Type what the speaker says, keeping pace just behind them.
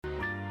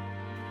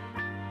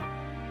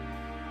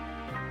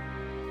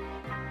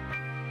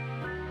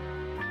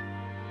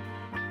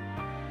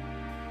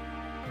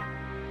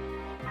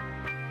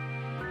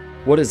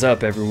What is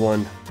up,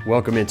 everyone?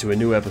 Welcome into a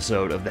new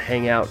episode of the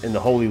Hangout in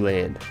the Holy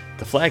Land,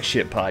 the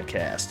flagship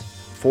podcast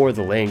for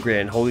the Land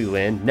Grant Holy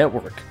Land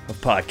network of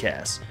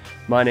podcasts.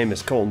 My name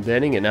is Colton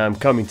Denning, and I'm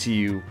coming to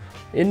you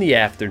in the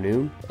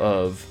afternoon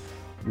of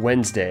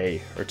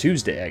Tuesday,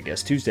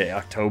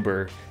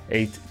 October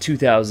 8th,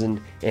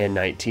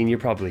 2019. You're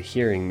probably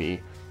hearing me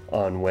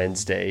on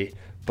Wednesday,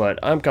 but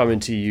I'm coming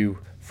to you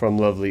from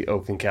lovely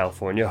Oakland,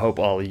 California. Hope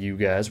all of you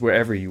guys,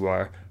 wherever you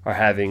are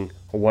having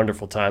a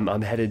wonderful time.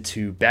 I'm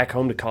headed back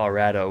home to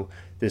Colorado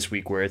this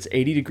week, where it's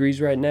 80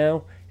 degrees right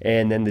now,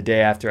 and then the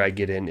day after I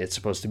get in, it's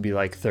supposed to be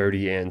like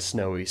 30 and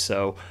snowy.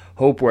 So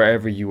hope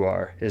wherever you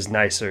are is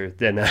nicer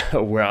than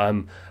where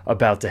I'm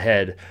about to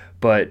head.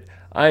 But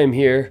I am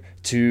here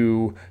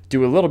to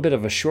do a little bit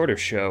of a shorter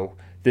show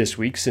this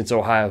week since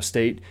Ohio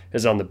State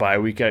is on the bye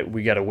week.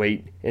 We got to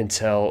wait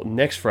until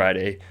next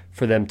Friday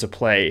for them to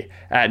play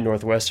at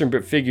Northwestern,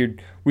 but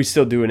figured we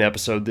still do an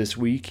episode this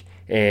week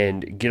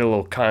and get a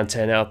little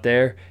content out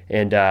there.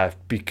 And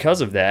because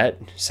of that,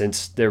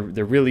 since there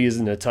really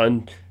isn't a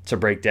ton to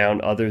break down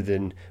other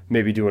than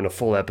maybe doing a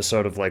full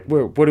episode of like,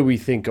 what do we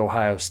think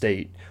Ohio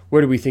State,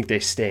 where do we think they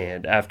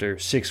stand after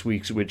 6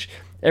 weeks, which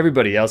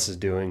everybody else is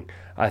doing,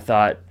 I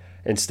thought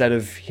instead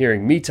of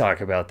hearing me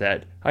talk about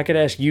that, I could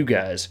ask you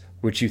guys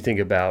what you think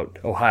about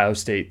Ohio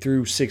State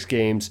through 6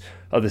 games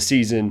of the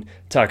season,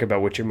 talk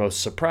about what you're most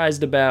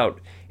surprised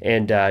about,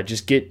 and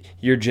just get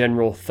your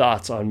general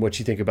thoughts on what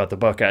you think about the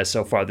Buckeyes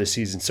so far this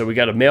season. So we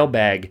got a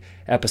mailbag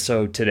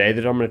episode today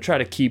that I'm going to try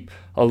to keep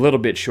a little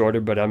bit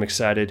shorter, but I'm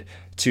excited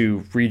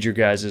to read your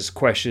guys'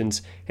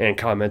 questions and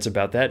comments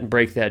about that and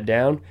break that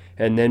down,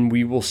 and then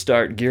we will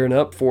start gearing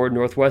up for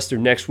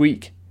Northwestern next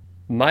week.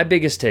 My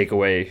biggest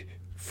takeaway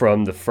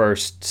from the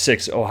first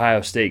 6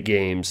 Ohio State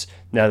games,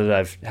 now that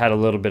I've had a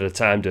little bit of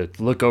time to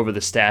look over the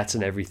stats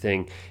and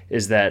everything,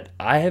 is that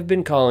I have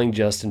been calling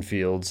Justin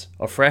Fields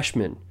a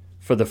freshman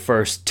for the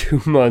first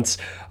 2 months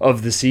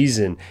of the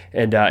season.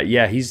 And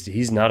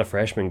he's not a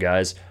freshman,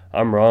 guys.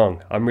 I'm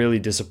wrong. I'm really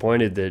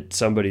disappointed that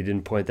somebody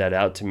didn't point that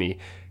out to me,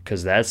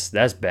 because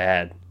that's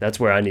bad. That's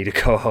where I need a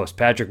co-host.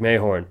 Patrick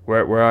Mayhorn,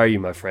 where are you,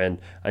 my friend?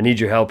 I need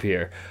your help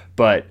here.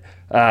 But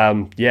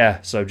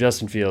so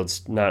Justin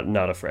Fields,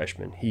 not a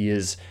freshman. He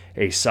is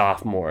a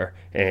sophomore,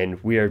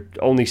 and we are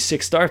only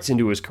 6 starts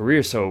into his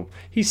career, so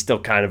he's still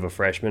kind of a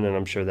freshman, and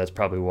I'm sure that's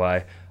probably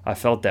why I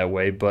felt that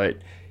way. But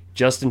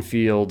Justin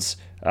Fields,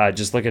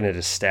 just looking at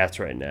his stats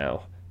right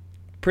now,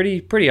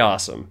 pretty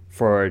awesome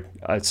for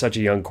such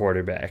a young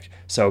quarterback.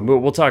 So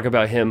we'll talk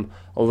about him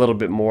a little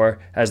bit more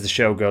as the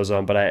show goes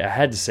on, but I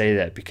had to say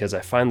that because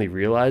I finally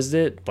realized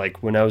it,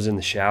 like when I was in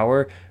the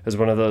shower. It was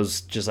one of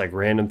those just like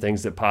random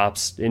things that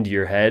pops into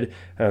your head,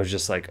 and I was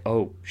just like,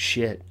 oh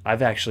shit,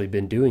 I've actually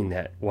been doing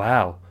that.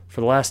 Wow,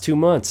 for the last 2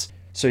 months.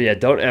 So yeah,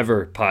 don't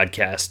ever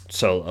podcast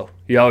solo.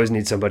 You always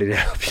need somebody to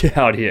help you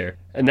out here.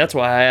 And that's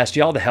why I asked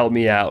y'all to help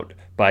me out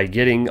by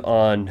getting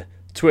on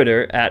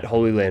Twitter at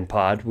Holy Land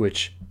Pod,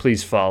 which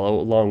please follow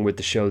along with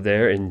the show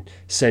there and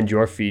send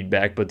your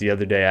feedback. But the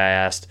other day I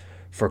asked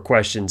for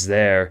questions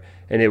there,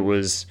 and it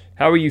was,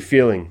 how are you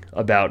feeling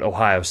about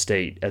Ohio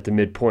State at the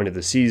midpoint of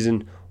the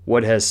season?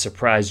 What has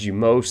surprised you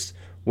most?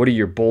 What are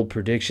your bold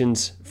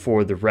predictions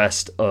for the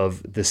rest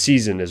of the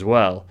season as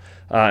well?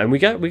 And we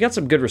got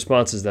some good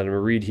responses that I'm going to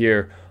read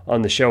here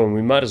on the show, and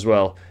we might as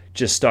well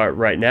just start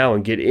right now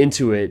and get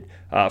into it.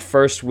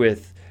 First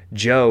with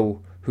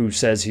Joe, who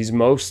says he's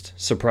most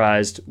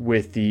surprised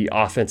with the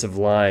offensive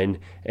line,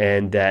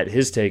 and that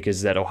his take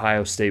is that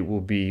Ohio State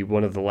will be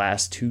one of the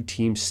last 2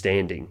 teams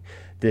standing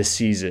this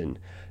season.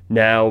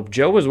 Now,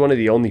 Joe was one of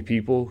the only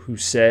people who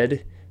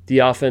said the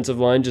offensive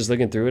line, just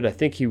looking through it. I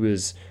think he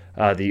was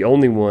the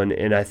only one,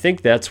 and I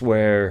think that's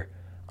where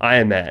I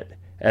am at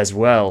as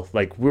well.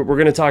 Like, we're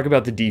going to talk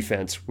about the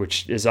defense,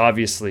 which is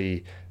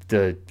obviously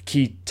the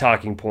key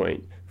talking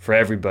point for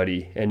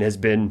everybody and has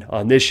been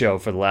on this show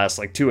for the last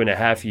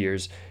 2.5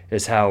 years,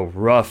 is how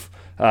rough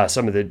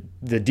some of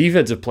the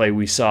defensive play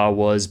we saw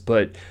was.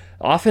 But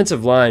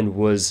offensive line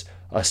was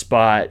a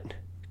spot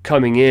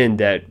coming in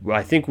that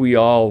I think we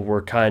all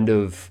were kind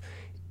of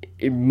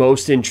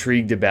most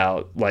intrigued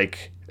about,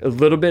 like a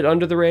little bit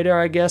under the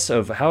radar, I guess,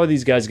 of how are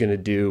these guys going to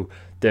do.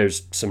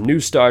 There's some new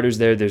starters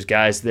there. There's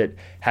guys that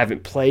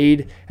haven't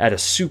played at a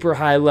super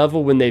high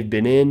level when they've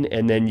been in,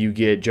 and then you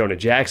get Jonah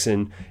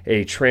Jackson,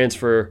 a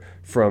transfer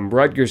from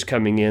Rutgers,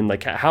 coming in.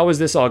 Like, how is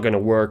this all going to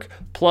work?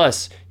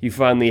 Plus, you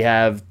finally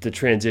have the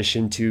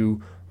transition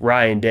to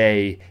Ryan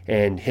Day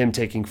and him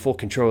taking full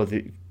control of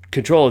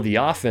the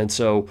offense.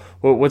 So,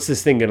 what's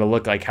this thing going to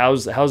look like?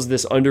 How's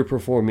this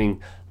underperforming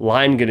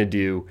line going to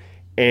do?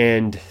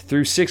 And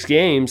through 6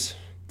 games,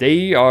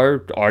 they are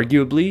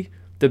arguably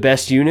the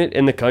best unit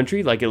in the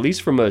country, like at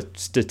least from a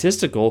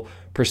statistical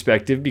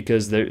perspective,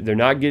 because they're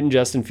not getting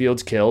Justin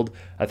Fields killed.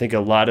 I think a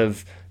lot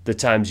of the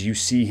times you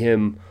see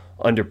him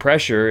under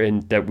pressure,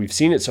 and that we've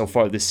seen it so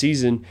far this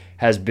season,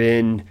 has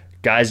been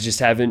guys just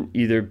haven't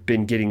either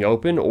been getting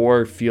open,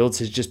 or Fields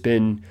has just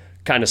been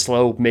kind of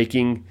slow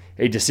making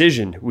a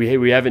decision.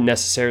 We haven't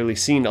necessarily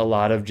seen a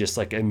lot of just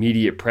like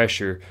immediate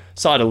pressure.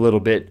 Saw it a little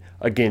bit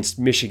against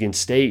Michigan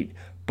State,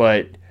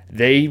 but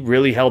they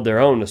really held their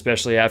own,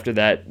 especially after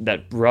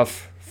that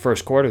rough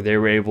first quarter. They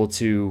were able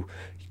to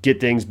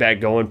get things back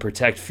going,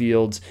 protect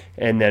Fields,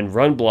 and then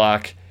run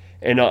block.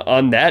 And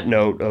on that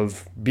note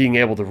of being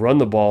able to run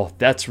the ball,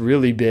 that's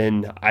really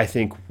been, I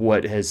think,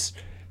 what has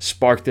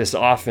sparked this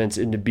offense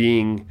into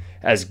being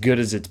as good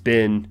as it's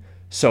been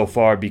so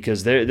far,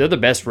 because they're the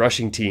best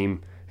rushing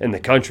team in the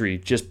country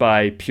just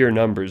by pure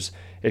numbers.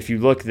 If you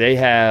look,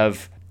 they're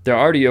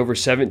already over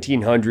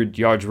 1,700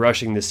 yards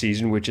rushing this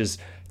season, which is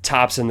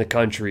tops in the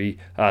country,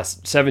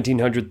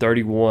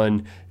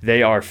 1,731.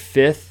 They are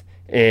fifth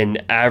in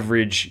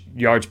average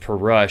yards per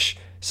rush.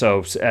 So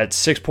at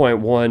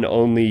 6.1,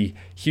 only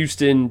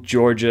Houston,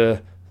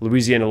 Georgia,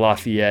 Louisiana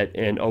Lafayette,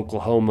 and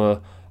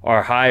Oklahoma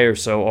are higher.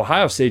 So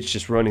Ohio State's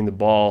just running the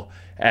ball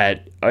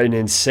at an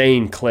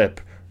insane clip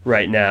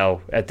right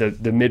now at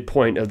the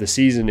midpoint of the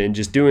season, and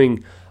just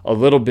doing a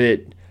little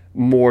bit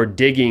more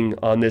digging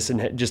on this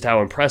and just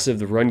how impressive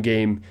the run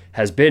game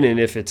has been, and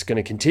if it's going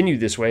to continue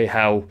this way,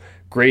 how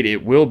great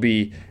it will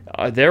be.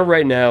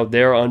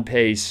 They're on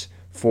pace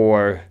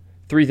for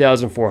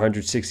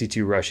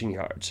 3,462 rushing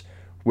yards,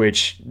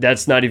 which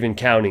that's not even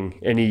counting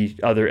any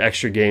other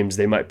extra games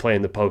they might play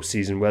in the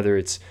postseason, whether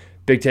it's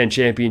Big Ten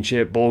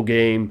championship, bowl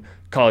game,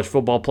 college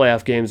football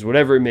playoff games,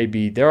 whatever it may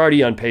be. They're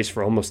already on pace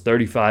for almost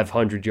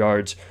 3,500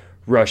 yards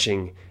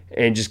rushing.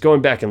 And just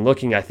going back and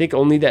looking, I think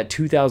only that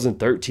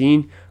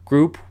 2013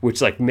 group,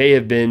 which like may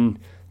have been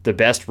the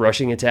best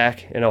rushing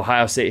attack in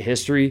Ohio State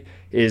history,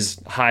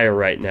 is higher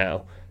right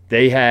now.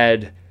 They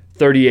had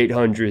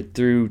 3,800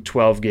 through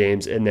 12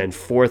 games, and then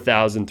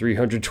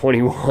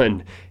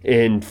 4,321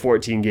 in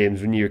 14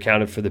 games when you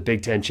accounted for the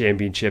Big Ten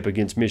championship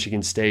against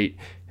Michigan State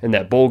and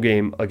that bowl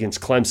game against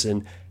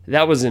Clemson.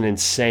 That was an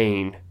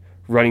insane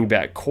running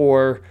back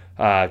core.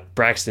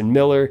 Braxton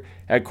Miller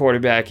at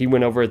quarterback, he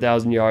went over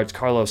 1,000 yards.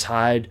 Carlos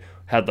Hyde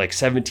had like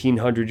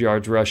 1,700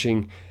 yards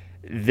rushing.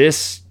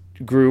 This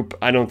group,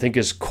 I don't think,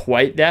 is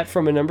quite that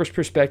from a numbers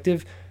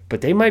perspective,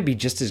 but they might be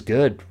just as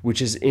good, which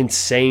is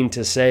insane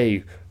to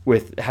say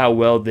with how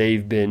well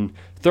they've been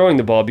throwing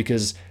the ball,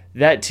 because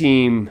that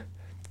team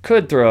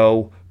could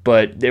throw,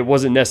 but it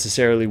wasn't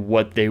necessarily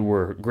what they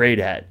were great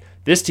at.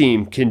 This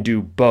team can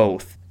do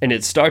both, and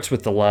it starts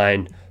with the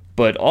line,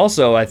 but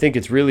also I think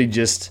it's really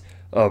just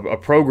a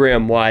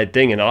program-wide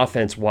thing, an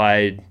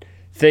offense-wide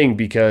thing,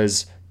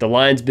 because the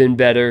line's been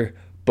better,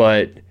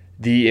 but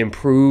the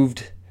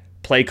improved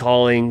play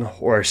calling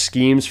or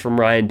schemes from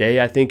Ryan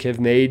Day, I think, have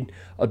made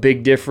a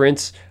big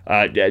difference.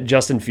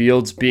 Justin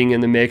Fields being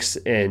in the mix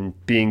and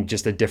being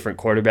just a different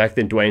quarterback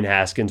than Dwayne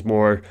Haskins,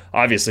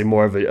 obviously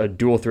more of a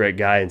dual threat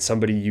guy and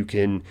somebody you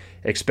can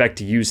expect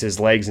to use his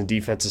legs, and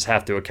defenses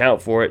have to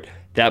account for it.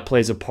 That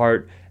plays a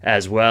part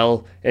as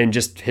well, and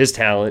just his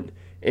talent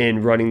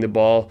in running the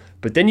ball.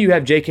 But then you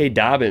have J.K.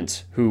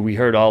 Dobbins, who we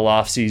heard all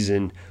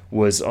offseason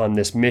was on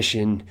this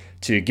mission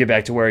to get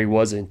back to where he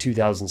was in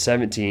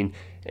 2017.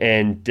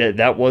 And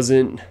that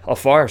wasn't a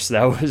farce.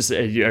 That was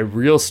a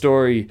real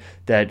story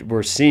that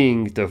we're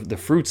seeing the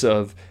fruits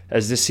of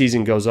as this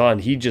season goes on.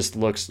 He just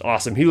looks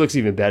awesome. He looks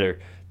even better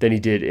than he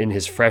did in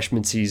his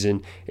freshman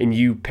season. And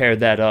you pair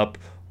that up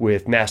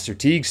with Master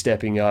Teague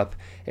stepping up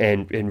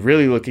and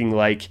really looking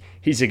like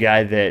he's a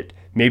guy that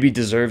maybe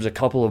deserves a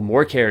couple of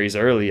more carries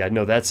early. I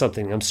know that's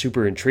something I'm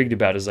super intrigued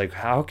about, is like,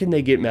 how can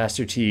they get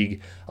Master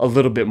Teague a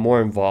little bit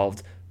more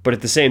involved? But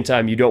at the same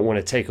time, you don't want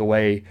to take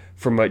away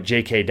from what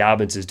J.K.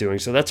 Dobbins is doing.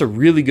 So that's a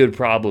really good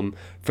problem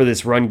for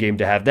this run game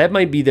to have. That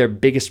might be their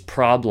biggest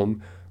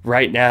problem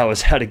right now,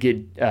 is how to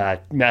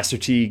get Master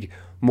Teague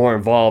more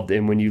involved.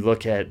 And when you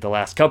look at the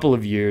last couple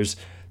of years,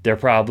 their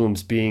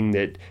problems being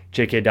that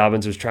J.K.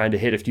 Dobbins was trying to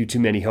hit a few too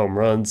many home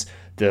runs,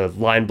 the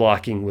line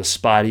blocking was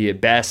spotty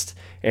at best,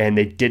 and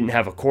they didn't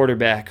have a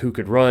quarterback who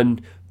could run,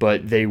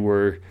 but they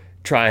were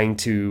trying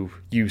to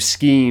use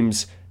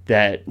schemes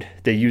that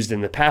they used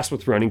in the past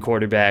with running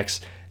quarterbacks.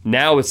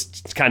 Now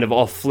it's kind of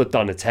all flipped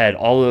on its head.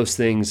 All of those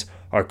things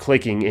are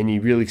clicking, and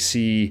you really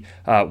see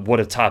what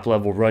a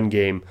top-level run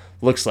game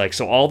looks like.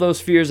 So all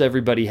those fears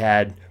everybody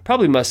had,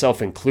 probably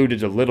myself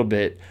included a little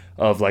bit,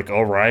 of like,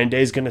 oh, Ryan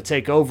Day's going to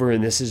take over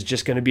and this is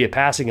just going to be a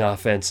passing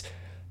offense.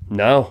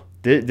 No,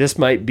 this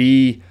might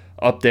be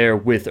up there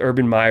with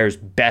Urban Meyer's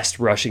best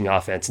rushing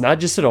offense, not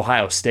just at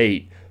Ohio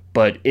State,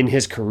 but in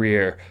his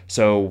career.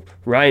 So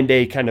Ryan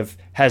Day kind of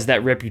has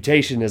that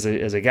reputation as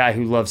a guy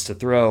who loves to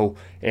throw,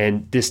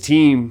 and this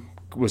team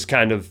was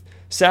kind of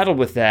saddled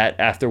with that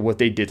after what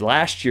they did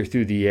last year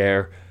through the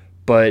air,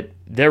 but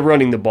they're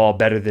running the ball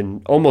better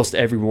than almost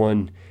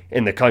everyone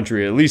in the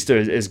country, at least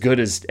as good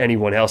as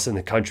anyone else in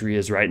the country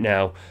is right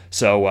now.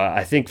 So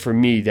I think for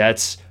me, I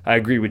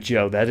agree with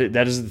Joe. That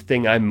is the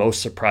thing I'm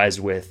most surprised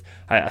with.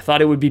 I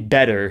thought it would be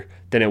better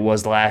than it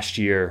was last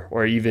year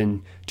or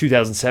even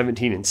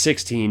 2017 and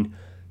 16,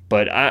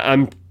 but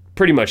I'm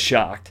pretty much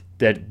shocked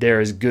that they're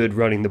as good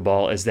running the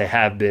ball as they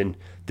have been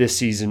this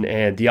season,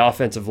 and the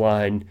offensive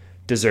line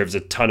deserves a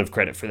ton of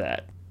credit for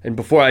that. And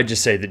before I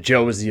just say that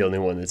Joe was the only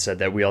one that said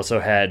that, we also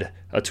had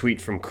a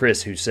tweet from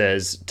Chris who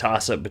says,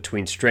 toss up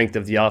between strength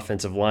of the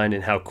offensive line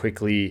and how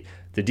quickly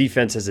the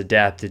defense has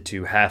adapted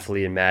to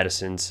Hafley and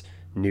Madison's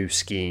new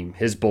scheme.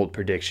 His bold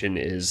prediction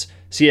is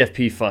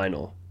CFP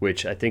final,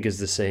 which I think is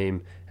the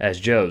same as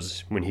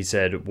Joe's when he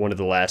said one of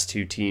the last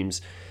two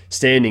teams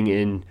standing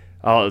in.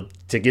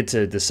 To get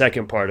to the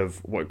second part of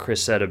what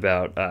Chris said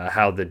about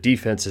how the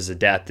defense has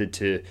adapted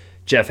to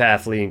Jeff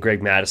Hafley and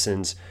Greg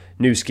Madison's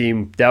new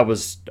scheme, that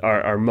was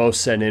our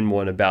most sent in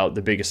one about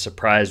the biggest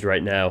surprise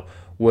right now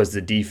was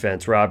the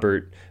defense.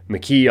 Robert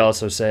McKee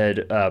also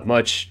said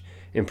much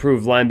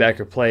improved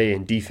linebacker play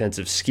and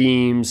defensive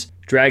schemes.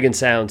 Dragon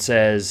Sound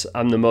says,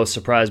 I'm the most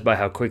surprised by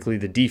how quickly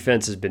the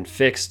defense has been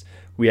fixed.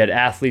 We had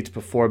athletes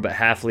before, but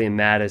Hafley and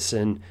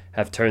Madison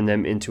have turned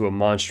them into a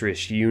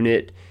monstrous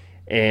unit.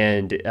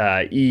 And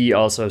E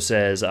also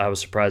says, I was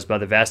surprised by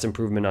the vast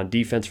improvement on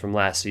defense from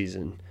last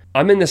season.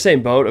 I'm in the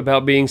same boat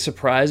about being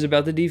surprised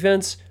about the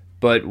defense,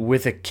 but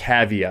with a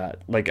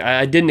caveat. Like,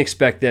 I didn't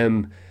expect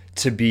them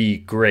to be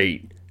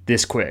great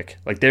this quick.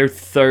 Like, they're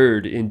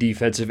third in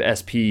defensive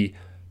SP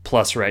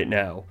plus right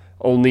now,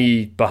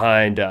 only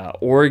behind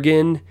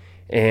Oregon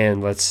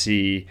and,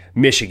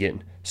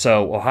 Michigan.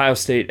 So Ohio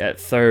State at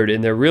third,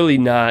 and they're really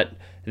not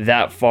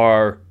that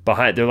far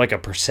behind. They're like a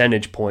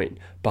percentage point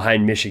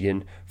behind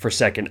Michigan for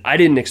second. I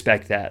didn't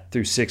expect that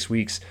through 6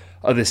 weeks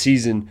of the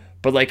season,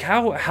 but like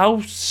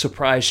how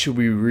surprised should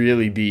we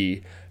really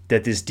be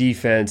that this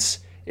defense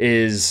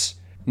is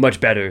much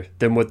better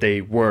than what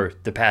they were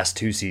the past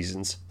two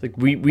seasons? Like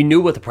we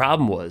knew what the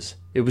problem was.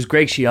 It was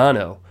Greg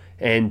Schiano,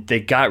 and they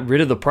got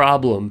rid of the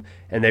problem,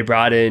 and they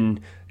brought in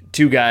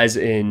two guys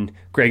in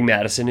Greg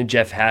Madison and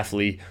Jeff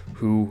Hafley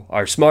who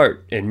are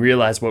smart and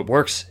realize what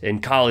works in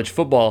college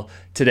football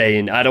today.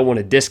 And I don't want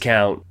to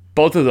discount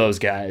both of those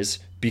guys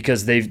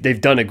because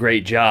they've done a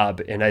great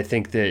job, and I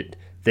think that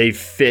they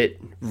fit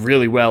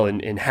really well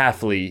in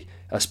Hafley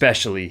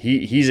especially.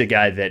 He's a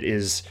guy that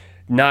is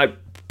not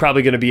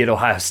probably going to be at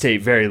Ohio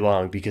State very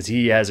long because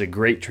he has a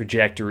great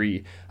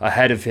trajectory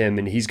ahead of him,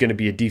 and he's going to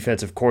be a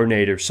defensive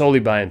coordinator solely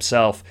by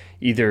himself,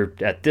 either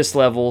at this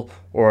level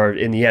or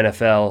in the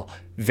NFL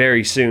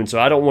very soon. So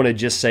I don't want to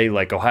just say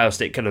like Ohio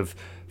State could have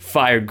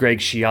fired Greg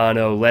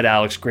Schiano, let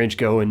Alex Grinch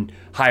go, and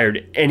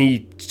hired any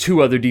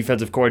two other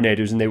defensive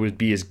coordinators, and they would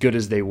be as good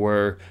as they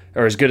were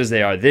or as good as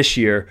they are this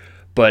year.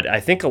 But I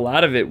think a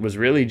lot of it was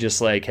really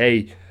just like,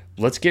 hey,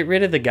 let's get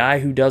rid of the guy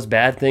who does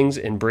bad things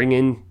and bring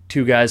in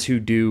two guys who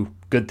do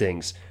good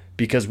things,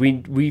 because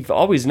we've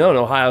always known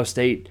Ohio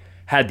State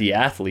had the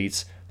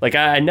athletes. Like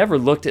I never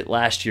looked at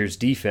last year's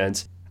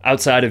defense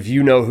outside of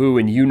you-know-who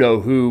and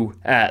you-know-who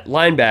at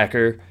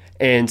linebacker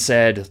and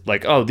said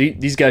like, oh,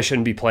 these guys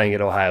shouldn't be playing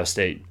at Ohio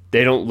State.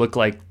 They don't look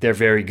like they're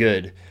very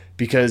good.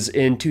 Because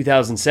in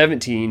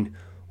 2017,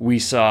 we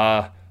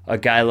saw a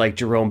guy like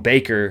Jerome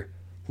Baker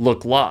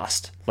look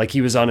lost, like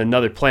he was on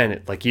another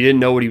planet, like he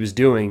didn't know what he was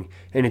doing.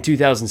 And in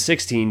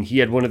 2016, he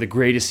had one of the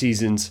greatest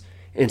seasons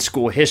in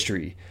school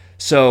history.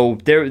 So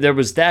there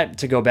was that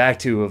to go back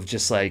to of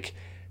just like,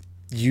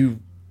 you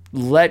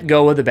let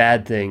go of the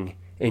bad thing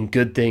and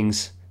good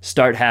things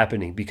start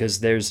happening, because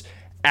there's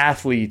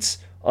athletes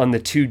on the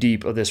two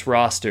deep of this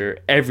roster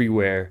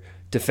everywhere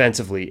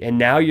defensively. And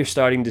now you're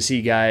starting to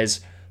see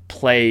guys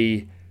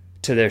play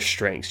to their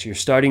strengths. You're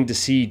starting to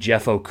see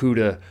Jeff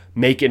Okudah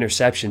make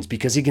interceptions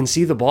because he can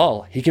see the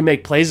ball. He can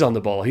make plays on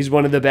the ball. He's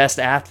one of the best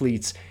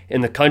athletes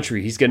in the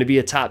country. He's going to be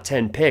a top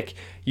 10 pick.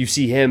 You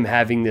see him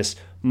having this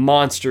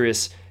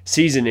monstrous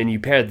season, and you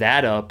pair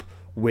that up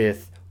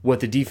with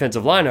what the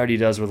defensive line already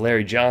does with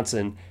Larry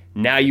Johnson.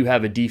 Now you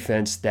have a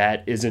defense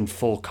that is in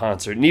full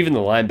concert. And even the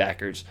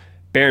linebackers,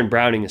 Baron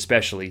Browning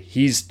especially,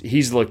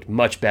 he's looked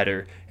much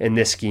better in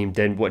this scheme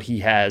than what he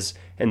has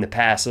in the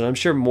past. And I'm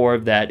sure more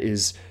of that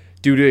is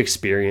due to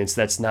experience.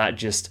 That's not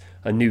just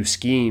a new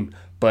scheme,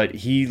 but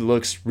he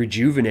looks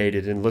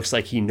rejuvenated and looks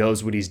like he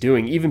knows what he's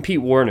doing. Even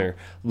Pete Werner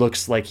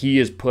looks like he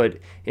is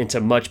put into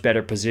much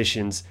better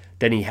positions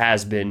than he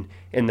has been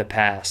in the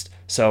past.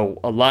 So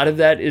a lot of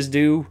that is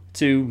due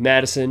to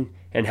Madison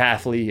and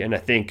Hafley, and I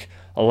think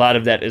a lot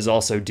of that is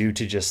also due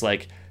to just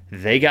like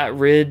they got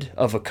rid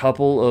of a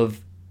couple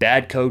of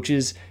bad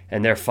coaches,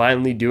 and they're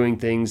finally doing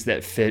things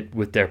that fit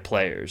with their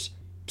players.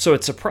 So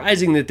it's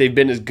surprising that they've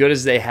been as good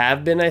as they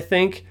have been, I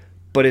think,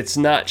 but it's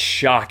not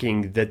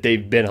shocking that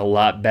they've been a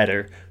lot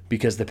better,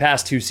 because the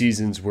past two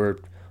seasons were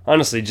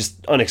honestly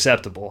just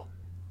unacceptable.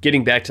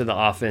 Getting back to the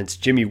offense,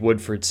 Jimmy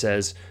Woodford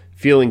says,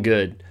 feeling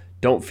good.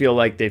 Don't feel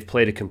like they've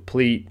played a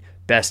complete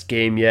best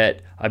game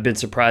yet. I've been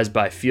surprised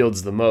by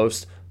Fields the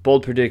most.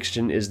 Bold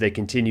prediction is they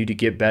continue to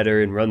get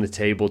better and run the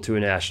table to a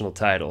national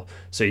title.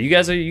 So you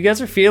guys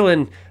are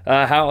feeling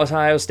how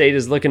Ohio State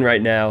is looking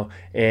right now,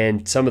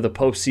 and some of the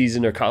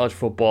postseason or college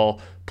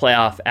football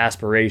playoff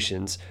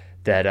aspirations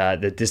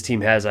that this team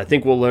has. I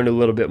think we'll learn a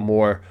little bit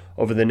more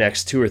over the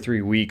next 2 or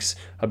 3 weeks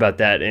about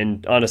that.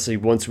 And honestly,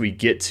 once we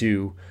get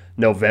to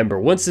November,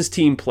 once this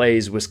team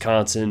plays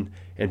Wisconsin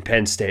and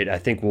Penn State, I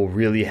think we'll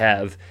really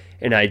have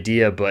an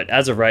idea. But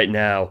as of right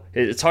now,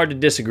 it's hard to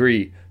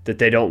disagree that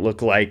they don't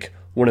look like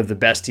one of the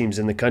best teams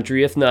in the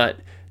country, if not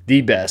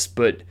the best.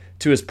 But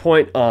to his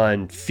point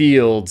on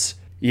Fields,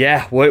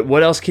 yeah,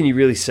 what else can you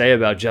really say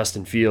about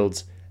Justin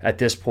Fields at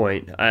this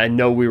point? I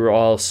know we were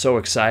all so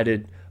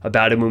excited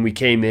about him when we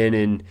came in,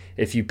 and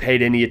if you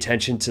paid any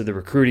attention to the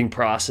recruiting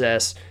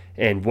process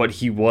and what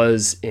he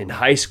was in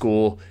high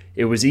school,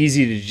 it was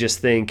easy to just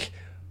think,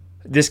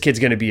 this kid's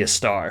going to be a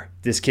star.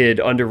 This kid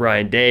under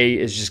Ryan Day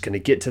is just going to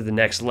get to the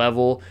next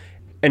level.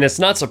 And it's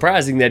not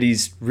surprising that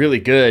he's really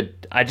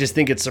good. I just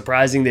think it's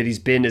surprising that he's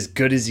been as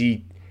good as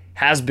he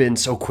has been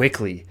so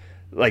quickly.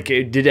 Like,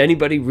 did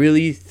anybody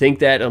really think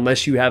that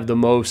unless you have the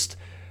most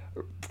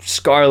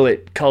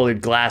scarlet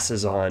colored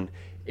glasses on?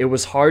 It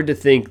was hard to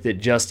think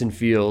that Justin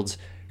Fields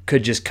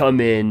could just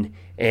come in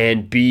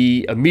and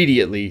be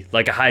immediately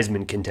like a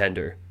Heisman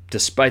contender,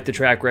 despite the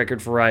track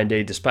record for Ryan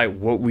Day, despite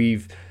what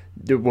we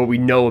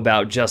know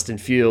about Justin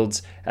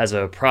Fields as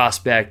a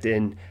prospect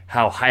and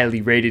how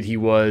highly rated he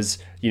was,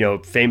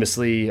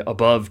 famously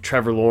above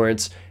Trevor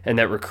Lawrence and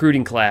that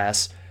recruiting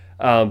class.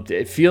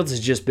 Fields has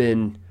just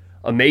been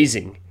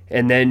amazing.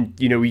 And then,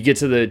 we get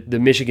to the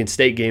Michigan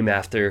State game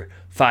after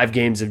 5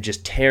 games of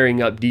just tearing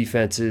up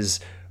defenses,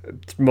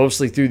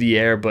 mostly through the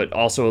air, but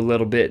also a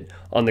little bit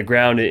on the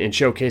ground, and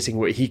showcasing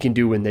what he can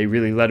do when they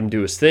really let him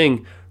do his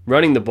thing,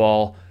 running the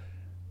ball.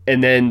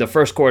 And then the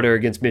first quarter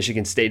against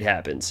Michigan State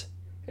happens.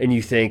 And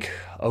you think,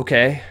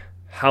 okay,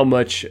 how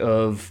much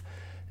of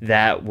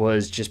that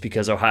was just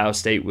because Ohio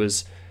State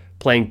was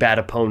playing bad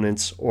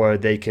opponents, or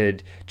they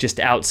could just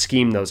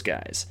out-scheme those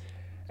guys?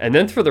 And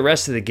then for the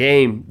rest of the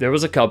game, there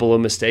was a couple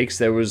of mistakes.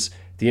 There was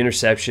the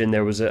interception.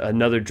 There was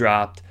another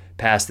dropped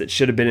pass that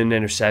should have been an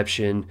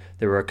interception.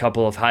 There were a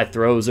couple of high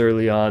throws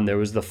early on. There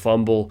was the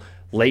fumble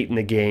late in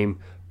the game.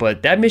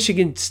 But that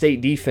Michigan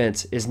State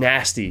defense is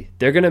nasty.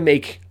 They're going to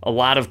make a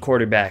lot of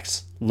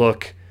quarterbacks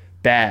look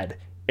bad.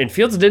 And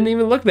Fields didn't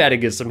even look bad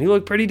against them. He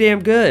looked pretty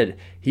damn good.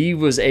 He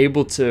was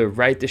able to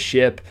right the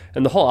ship,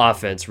 and the whole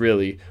offense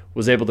really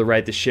was able to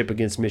right the ship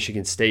against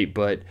Michigan State.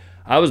 But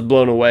I was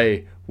blown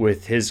away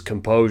with his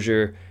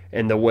composure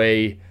and the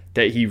way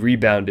that he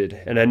rebounded.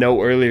 And I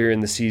know earlier in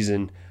the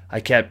season, I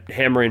kept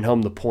hammering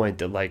home the point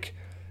that, like,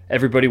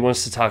 everybody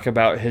wants to talk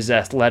about his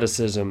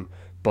athleticism,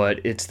 but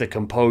it's the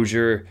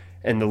composure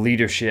and the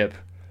leadership.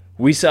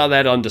 We saw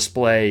that on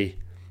display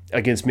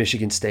against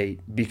Michigan State,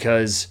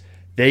 because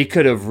they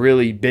could have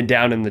really been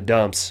down in the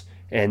dumps,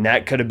 and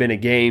that could have been a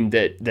game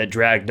that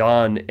dragged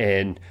on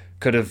and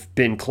could have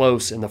been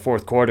close in the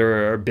fourth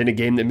quarter, or been a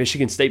game that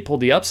Michigan State pulled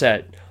the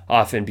upset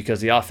often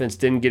because the offense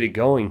didn't get it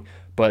going.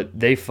 But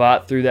they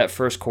fought through that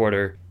first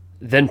quarter,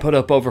 then put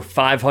up over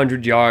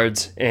 500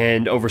 yards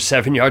and over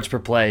 7 yards per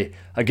play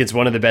against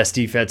one of the best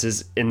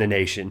defenses in the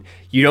nation.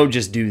 You don't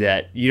just do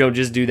that. You don't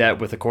just do that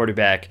with a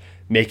quarterback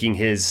making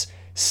his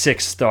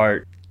 6th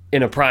start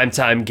in a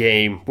primetime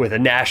game with a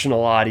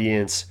national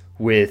audience,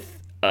 with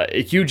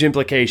huge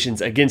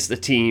implications against a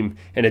team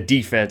and a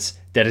defense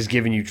that has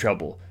given you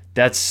trouble.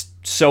 That's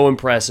so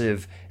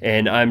impressive,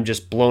 and I'm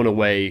just blown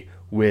away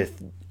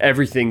with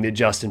everything that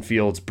Justin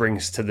Fields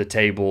brings to the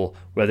table,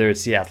 whether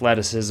it's the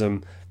athleticism,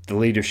 the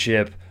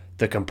leadership,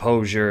 the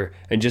composure,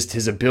 and just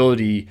his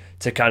ability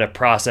to kind of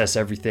process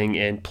everything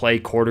and play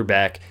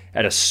quarterback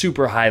at a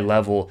super high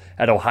level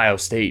at Ohio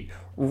State,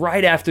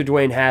 right after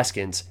Dwayne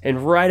Haskins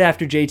and right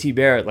after JT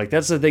Barrett. Like,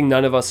 that's the thing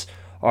none of us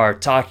are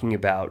talking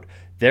about.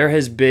 There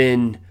has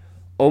been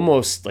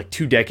almost like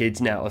 2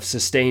 decades now of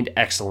sustained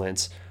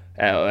excellence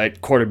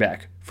at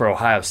quarterback for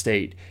Ohio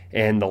State.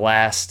 And the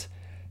last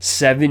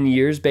 7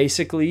 years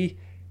basically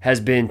has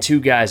been 2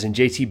 guys, and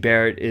JT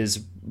Barrett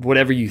is,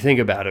 whatever you think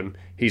about him,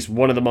 he's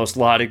one of the most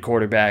lauded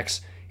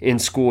quarterbacks in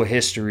school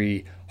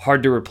history.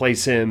 Hard to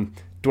replace him.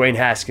 Dwayne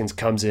Haskins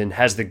comes in,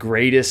 has the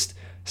greatest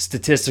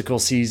statistical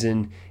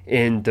season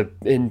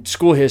in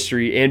school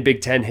history and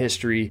Big Ten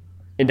history.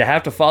 And to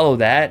have to follow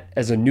that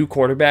as a new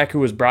quarterback who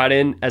was brought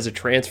in as a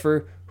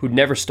transfer, who'd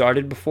never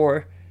started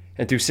before,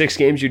 and through 6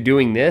 games you're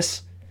doing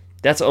this,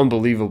 that's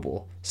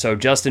unbelievable. So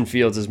Justin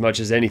Fields, as much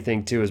as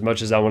anything too, as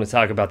much as I want to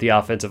talk about the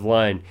offensive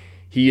line,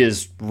 he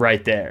is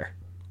right there.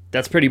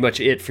 That's pretty much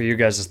it for your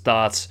guys'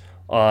 thoughts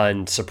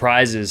on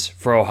surprises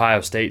for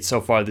Ohio State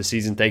so far this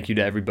season. Thank you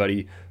to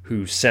everybody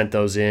who sent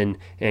those in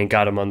and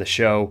got them on the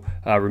show.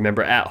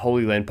 Remember, at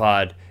Holy Land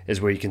Pod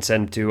is where you can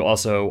send them to.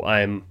 Also,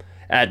 I'm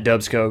at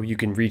Dubsco. You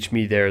can reach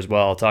me there as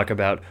well. I'll talk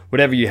about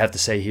whatever you have to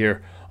say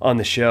here on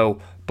the show.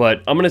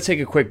 But I'm going to take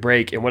a quick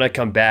break, and when I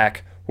come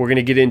back, we're going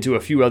to get into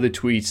a few other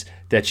tweets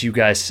that you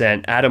guys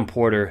sent. Adam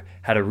Porter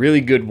had a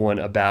really good one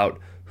about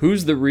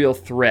who's the real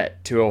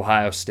threat to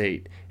Ohio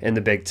State in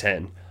the Big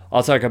Ten.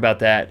 I'll talk about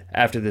that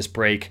after this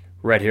break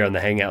right here on the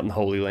Hangout in the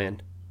Holy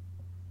Land.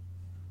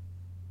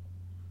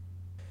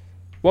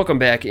 Welcome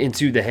back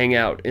into the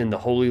Hangout in the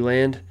Holy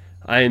Land.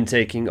 I am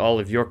taking all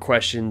of your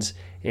questions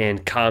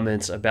and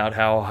comments about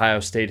how Ohio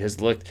State has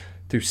looked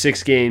through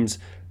 6 games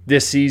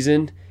this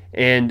season,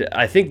 and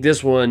I think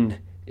this one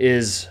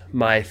is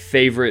my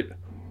favorite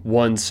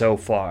one so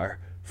far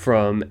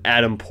from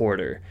Adam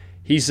Porter.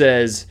 He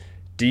says,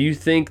 Do you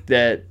think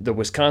that the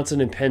Wisconsin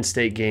and Penn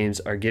State games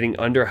are getting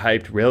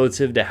underhyped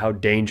relative to how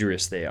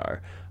dangerous they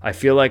are? I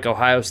feel like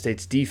Ohio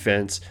State's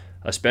defense,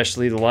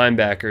 especially the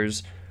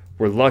linebackers,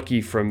 were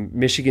lucky from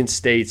Michigan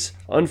State's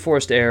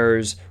unforced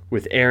errors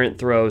with errant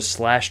throws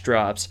 /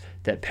 drops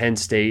that Penn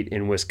State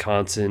and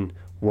Wisconsin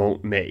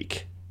won't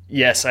make.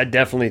 Yes, I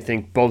definitely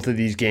think both of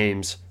these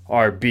games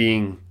are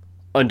being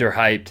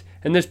underhyped,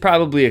 and there's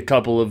probably a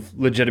couple of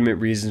legitimate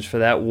reasons for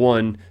that.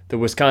 One, the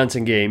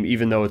Wisconsin game,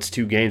 even though it's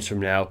 2 games from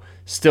now,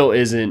 still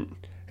isn't,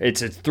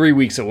 it's 3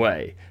 weeks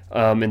away.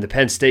 And the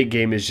Penn State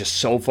game is just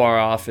so far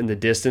off in the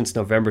distance,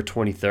 November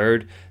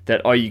 23rd,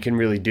 that all you can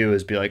really do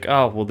is be like,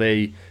 oh, well,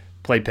 they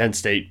play Penn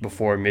State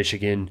before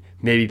Michigan.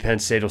 Maybe Penn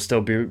State will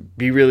still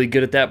be really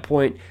good at that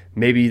point.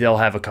 Maybe they'll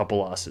have a couple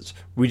losses.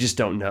 We just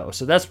don't know.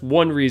 So that's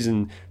one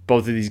reason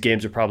both of these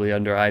games are probably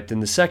underhyped.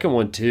 And the second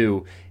one,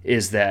 too,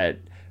 is that,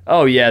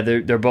 oh, yeah,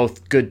 they're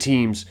both good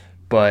teams,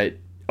 but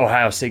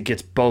Ohio State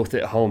gets both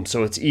at home.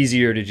 So it's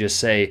easier to just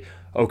say,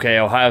 okay,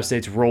 Ohio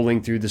State's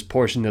rolling through this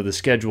portion of the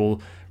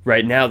schedule.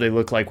 Right now, they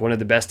look like one of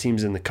the best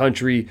teams in the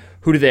country.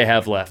 Who do they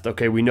have left?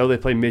 Okay, we know they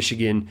play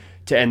Michigan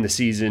to end the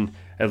season.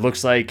 It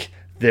looks like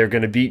they're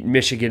going to beat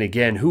Michigan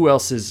again. Who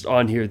else is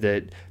on here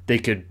that they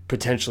could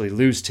potentially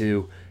lose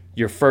to?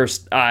 Your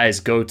first eyes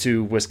go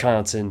to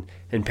Wisconsin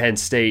and Penn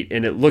State,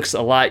 and it looks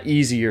a lot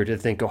easier to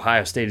think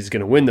Ohio State is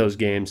going to win those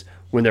games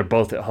when they're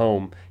both at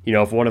home. You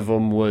know, if one of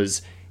them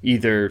was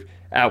either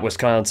at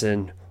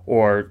Wisconsin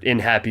or in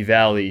Happy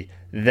Valley,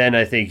 then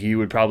I think you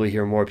would probably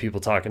hear more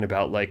people talking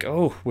about like,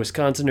 oh,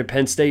 Wisconsin or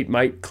Penn State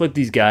might clip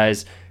these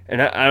guys.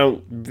 And I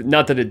don't,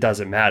 not that it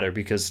doesn't matter,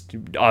 because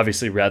you'd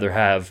obviously rather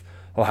have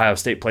Ohio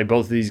State play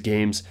both of these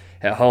games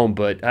at home,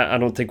 but I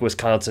don't think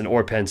Wisconsin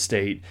or Penn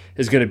State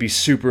is going to be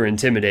super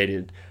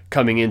intimidated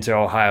coming into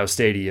Ohio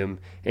Stadium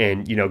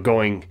and, you know,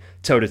 going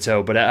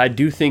toe-to-toe. But I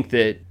do think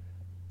that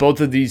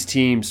both of these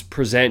teams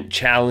present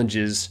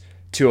challenges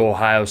to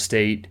Ohio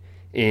State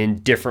in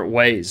different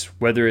ways,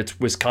 whether it's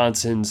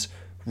Wisconsin's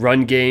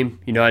run game.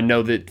 You know, I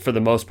know that for the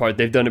most part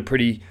they've done a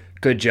pretty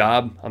good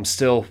job.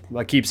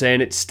 I keep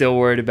saying it, still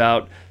worried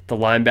about the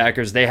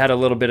linebackers. They had a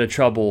little bit of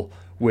trouble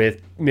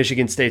with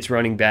Michigan State's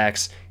running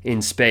backs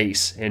in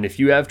space. And if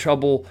you have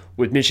trouble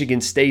with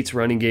Michigan State's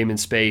running game in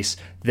space,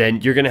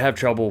 then you're going to have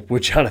trouble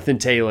with Jonathan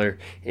Taylor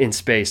in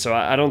space. So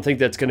I don't think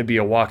that's going to be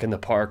a walk in the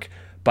park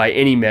by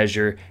any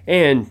measure.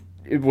 And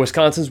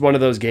Wisconsin's one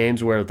of those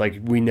games where, like,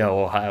 we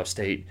know Ohio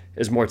State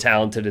is more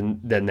talented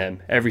than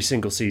them every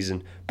single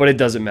season, but it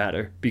doesn't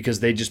matter because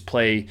they just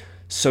play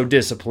so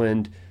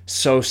disciplined,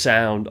 so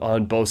sound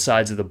on both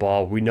sides of the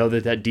ball. We know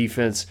that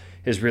defense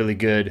is really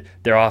good.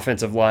 Their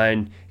offensive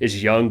line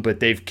is young, but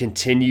they've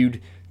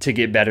continued to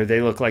get better.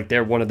 They look like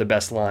they're one of the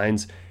best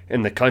lines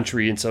in the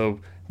country, and so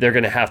they're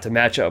going to have to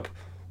match up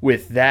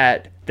with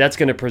that. That's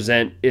going to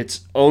present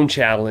its own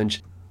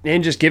challenge.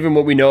 And just given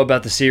what we know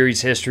about the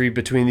series history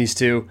between these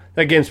two,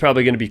 that game's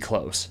probably going to be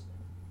close.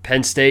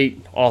 Penn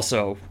State,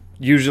 also,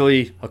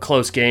 usually a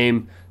close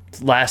game.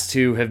 Last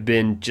two have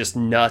been just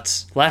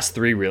nuts. Last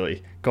three,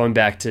 really, going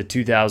back to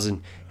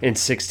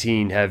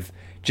 2016, have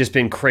just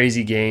been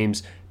crazy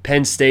games.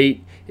 Penn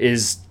State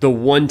is the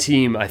one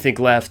team, I think,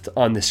 left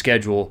on the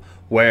schedule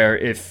where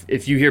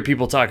if you hear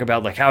people talk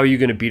about, like, how are you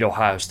going to beat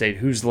Ohio State,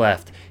 who's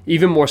left,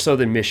 even more so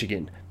than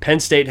Michigan,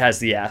 Penn State has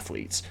the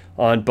athletes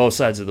on both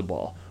sides of the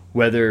ball.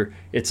 Whether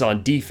it's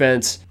on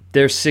defense,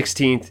 they're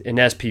 16th in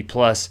SP+.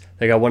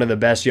 They got one of the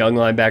best young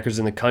linebackers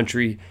in the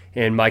country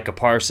in Micah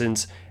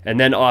Parsons. And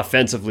then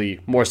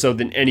offensively, more so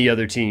than any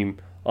other team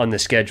on the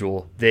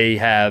schedule, they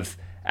have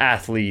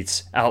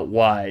athletes out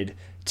wide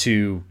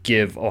to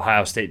give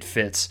Ohio State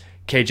fits.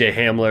 KJ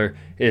Hamler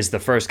is the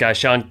first guy.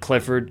 Sean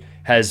Clifford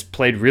has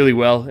played really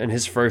well in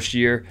his first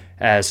year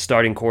as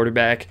starting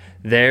quarterback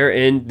there,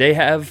 and they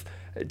have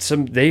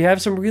some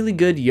really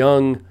good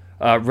young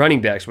running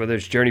backs, whether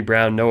it's Journey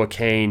Brown, Noah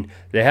Kane.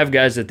 They have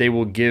guys that they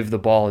will give the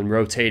ball and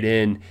rotate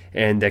in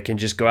and that can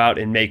just go out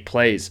and make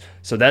plays.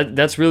 So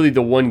that's really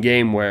the one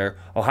game where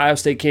Ohio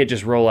State can't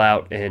just roll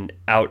out and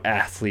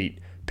out-athlete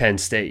Penn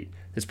State.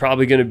 It's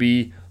probably going to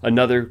be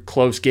another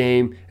close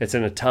game. It's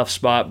in a tough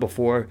spot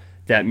before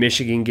that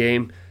Michigan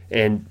game.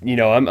 And, you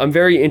know, I'm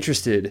very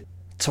interested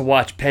to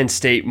watch Penn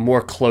State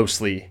more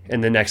closely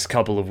in the next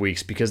couple of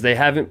weeks because they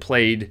haven't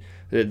played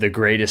the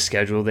greatest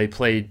schedule. They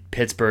played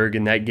Pittsburgh,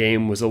 and that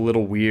game was a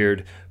little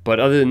weird. But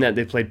other than that,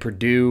 they played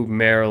Purdue,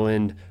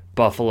 Maryland,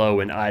 Buffalo,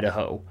 and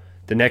Idaho.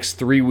 The next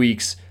 3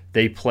 weeks,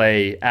 they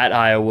play at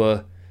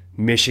Iowa,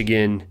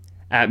 Michigan,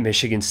 at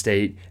Michigan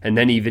State, and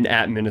then even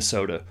at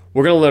Minnesota.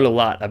 We're going to learn a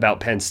lot about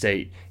Penn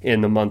State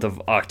in the month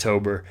of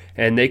October,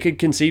 and they could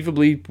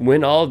conceivably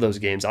win all of those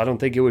games. I don't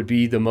think it would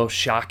be the most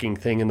shocking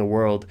thing in the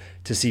world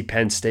to see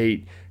Penn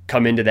State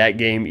come into that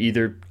game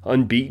either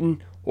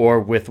unbeaten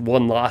or with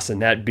one loss,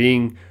 and that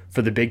being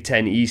for the Big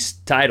Ten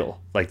East title.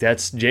 Like,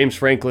 that's James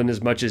Franklin.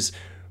 As much as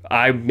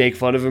I make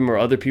fun of him or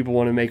other people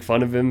want to make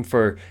fun of him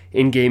for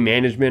in-game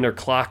management or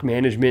clock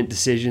management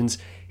decisions,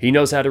 he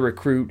knows how to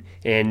recruit,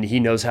 and he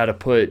knows how to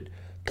put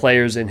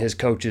players and his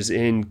coaches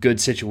in good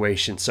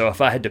situations. So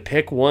if I had to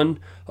pick one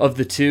of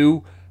the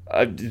two,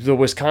 the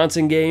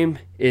Wisconsin game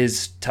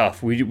is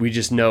tough. We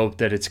just know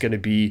that it's going to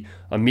be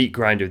a meat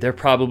grinder. They're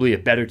probably a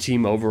better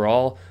team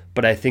overall,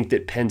 but I think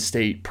that Penn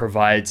State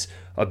provides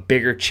a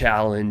bigger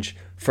challenge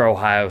for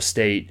Ohio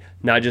State,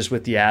 not just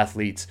with the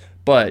athletes,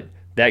 but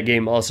that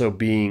game also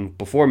being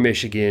before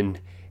Michigan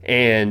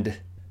and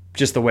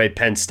just the way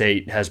Penn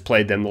State has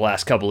played them the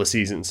last couple of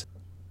seasons.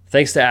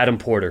 Thanks to Adam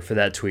Porter for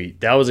that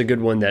tweet. That was a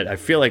good one that I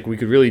feel like we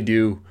could really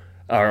do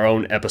our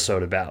own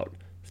episode about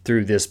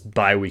through this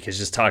bye week, is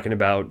just talking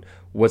about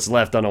what's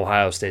left on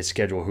Ohio State's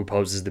schedule, who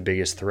poses the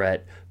biggest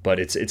threat. But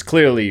it's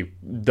clearly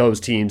those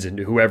teams and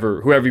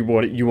whoever you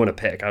want to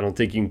pick. I don't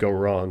think you can go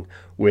wrong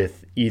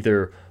with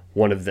either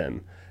one of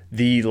them.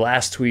 The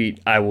last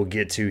tweet I will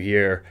get to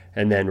here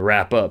and then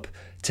wrap up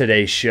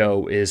today's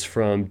show is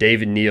from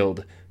David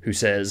Neild, who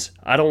says,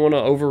 "I don't want to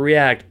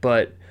overreact,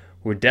 but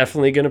we're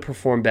definitely going to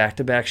perform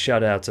back-to-back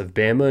shutouts of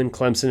Bama and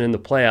Clemson in the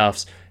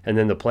playoffs, and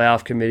then the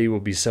playoff committee will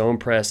be so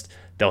impressed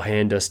they'll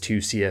hand us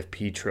 2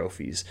 CFP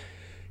trophies."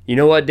 You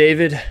know what,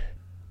 David?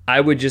 I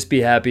would just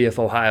be happy if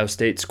Ohio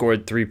State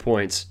scored 3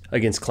 points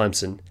against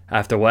Clemson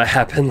after what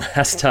happened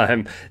last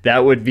time.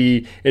 That would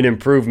be an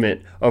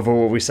improvement over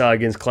what we saw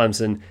against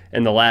Clemson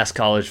in the last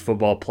college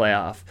football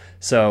playoff.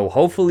 So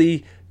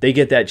hopefully they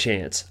get that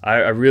chance. I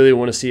really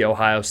want to see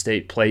Ohio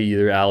State play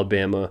either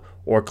Alabama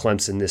or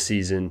Clemson this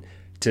season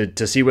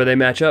to see where they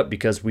match up,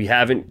 because we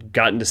haven't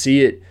gotten to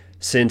see it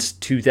since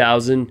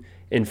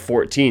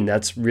 2014.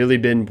 That's really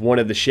been one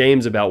of the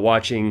shames about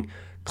watching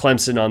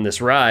Clemson on this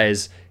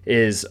rise,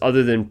 is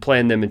other than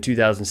playing them in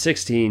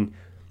 2016,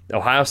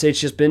 Ohio State's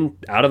just been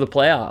out of the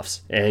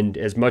playoffs. And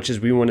as much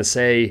as we want to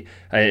say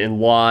and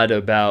laud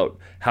about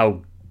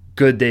how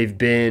good they've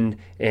been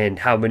and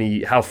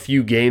how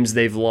few games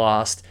they've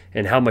lost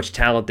and how much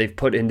talent they've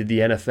put into the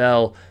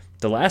NFL,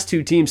 the last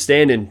two teams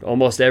standing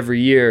almost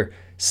every year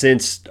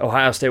since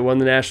Ohio State won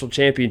the national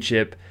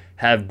championship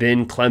have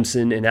been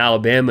Clemson and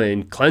Alabama.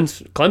 And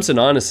Clemson,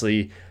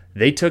 honestly,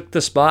 they took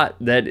the spot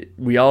that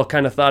we all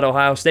kind of thought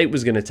Ohio State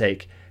was going to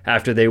take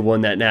after they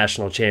won that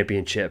national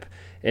championship.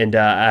 And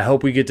I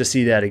hope we get to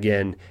see that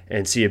again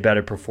and see a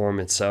better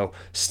performance. So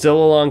still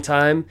a long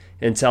time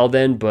until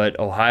then, but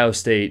Ohio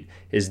State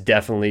is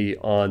definitely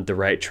on the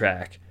right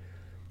track.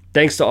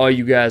 Thanks to all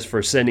you guys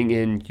for sending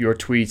in your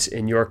tweets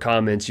and your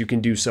comments. You can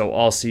do so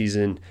all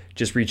season.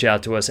 Just reach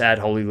out to us at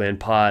Holy Land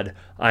Pod.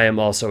 I am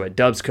also at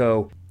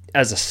Dubsco.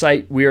 As a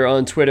site, we are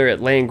on Twitter at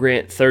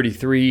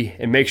LandGrant33,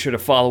 and make sure to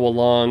follow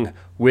along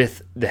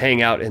with the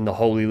Hangout in the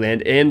Holy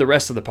Land and the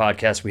rest of the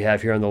podcasts we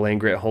have here on the Land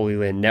Grant Holy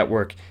Land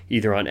Network,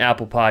 either on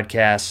Apple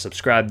Podcasts.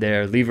 Subscribe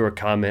there, leave a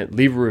comment,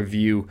 leave a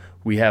review.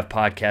 We have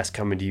podcasts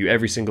coming to you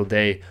every single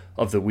day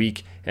of the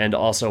week, and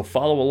also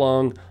follow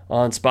along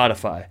on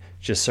Spotify.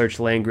 Just search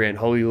Land Grant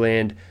Holy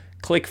Land,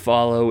 click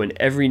follow, and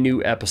every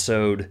new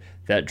episode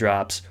that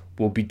drops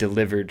will be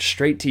delivered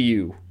straight to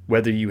you,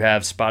 whether you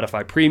have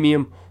Spotify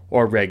Premium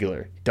or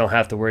regular. Don't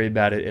have to worry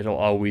about it. It'll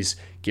always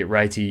get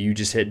right to you. You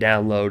just hit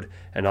download,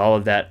 and all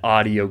of that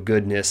audio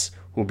goodness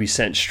will be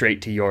sent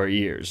straight to your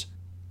ears.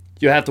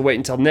 You'll have to wait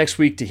until next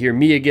week to hear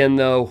me again,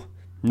 though.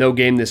 No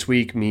game this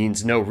week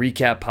means no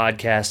recap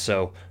podcast,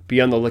 so be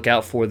on the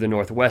lookout for the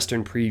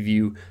Northwestern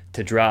preview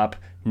to drop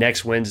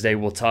next Wednesday.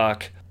 We'll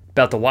talk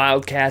about the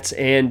Wildcats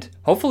and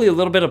hopefully a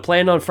little bit of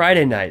playing on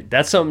Friday night.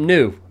 That's something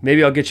new.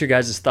 Maybe I'll get your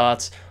guys'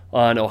 thoughts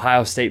on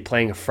Ohio State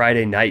playing a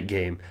Friday night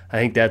game. I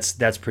think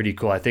that's pretty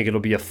cool. I think it'll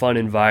be a fun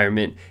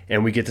environment,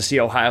 and we get to see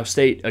Ohio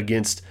State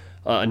against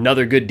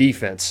another good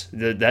defense.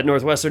 That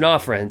Northwestern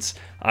offense,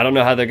 I don't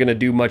know how they're going to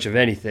do much of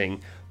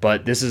anything,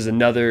 but this is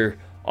another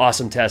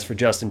awesome test for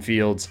Justin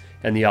Fields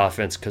and the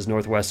offense, because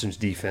Northwestern's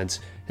defense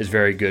is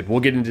very good.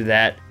 We'll get into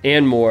that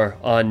and more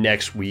on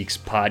next week's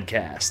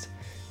podcast.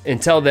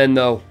 Until then,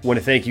 though, I want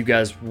to thank you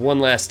guys one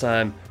last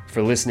time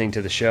for listening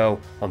to the show.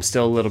 I'm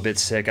still a little bit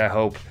sick. I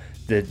hope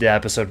that the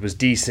episode was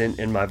decent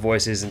and my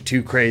voice isn't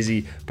too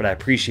crazy, but I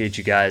appreciate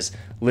you guys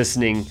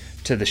listening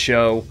to the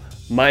show.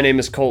 My name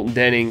is Colton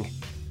Denning.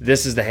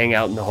 This is the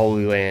Hangout in the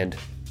Holy Land,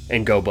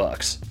 and go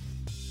Bucks.